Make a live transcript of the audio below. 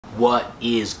What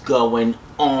is going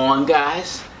on,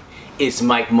 guys? It's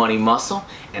Mike Money Muscle,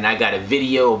 and I got a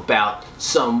video about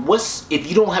if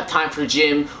you don't have time for the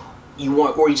gym,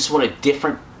 or you just want a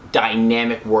different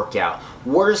dynamic workout.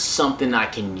 What is something I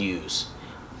can use?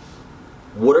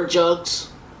 Water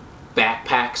jugs,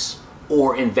 backpacks,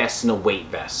 or invest in a weight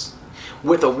vest.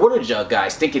 With a water jug,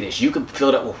 guys, think of this. You can fill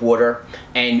it up with water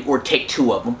or take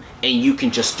two of them, and you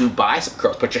can just do bicep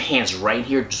curls. Put your hands right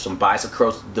here, do some bicep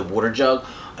curls with the water jug.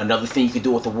 Another thing you can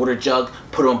do with the water jug,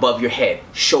 put them above your head,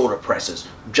 shoulder presses,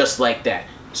 just like that.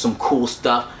 Some cool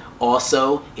stuff.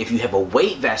 Also, if you have a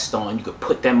weight vest on, you could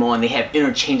put them on. They have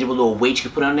interchangeable little weights you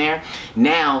can put on there.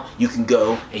 Now you can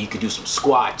go and you can do some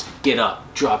squats, get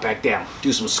up, drop back down,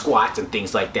 do some squats and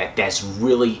things like that. That's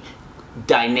really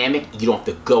dynamic. You don't have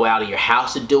to go out of your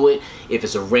house to do it. If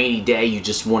it's a rainy day, you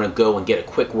just want to go and get a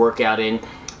quick workout in.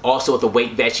 Also, with the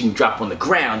weight vest, you can drop on the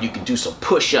ground. You can do some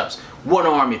push-ups, one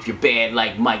arm if you're bad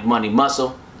like Mike Money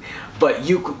Muscle. But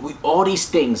you could, all these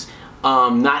things,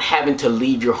 not having to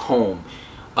leave your home.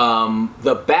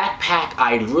 The backpack,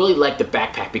 I really like the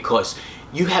backpack because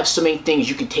you have so many things.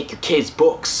 You can take your kids'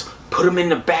 books, put them in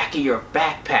the back of your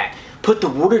backpack. Put the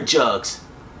water jugs.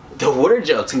 The water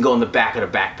jugs can go in the back of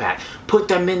the backpack. Put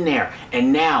them in there,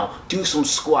 and now do some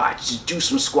squats. Just do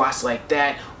some squats like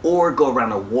that, or go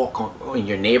around and walk in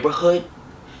your neighborhood.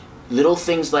 Little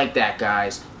things like that,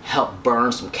 guys, help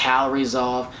burn some calories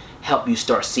off, help you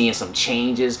start seeing some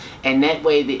changes. And that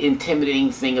way, the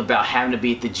intimidating thing about having to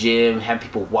be at the gym, having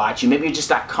people watch you, maybe you're just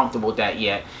not comfortable with that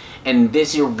yet. And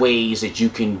these are ways that you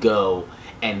can go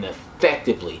and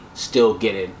effectively still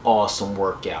get an awesome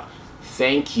workout.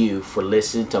 Thank you for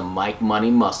listening to Mike Money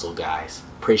Muscle, guys.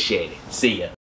 Appreciate it. See ya.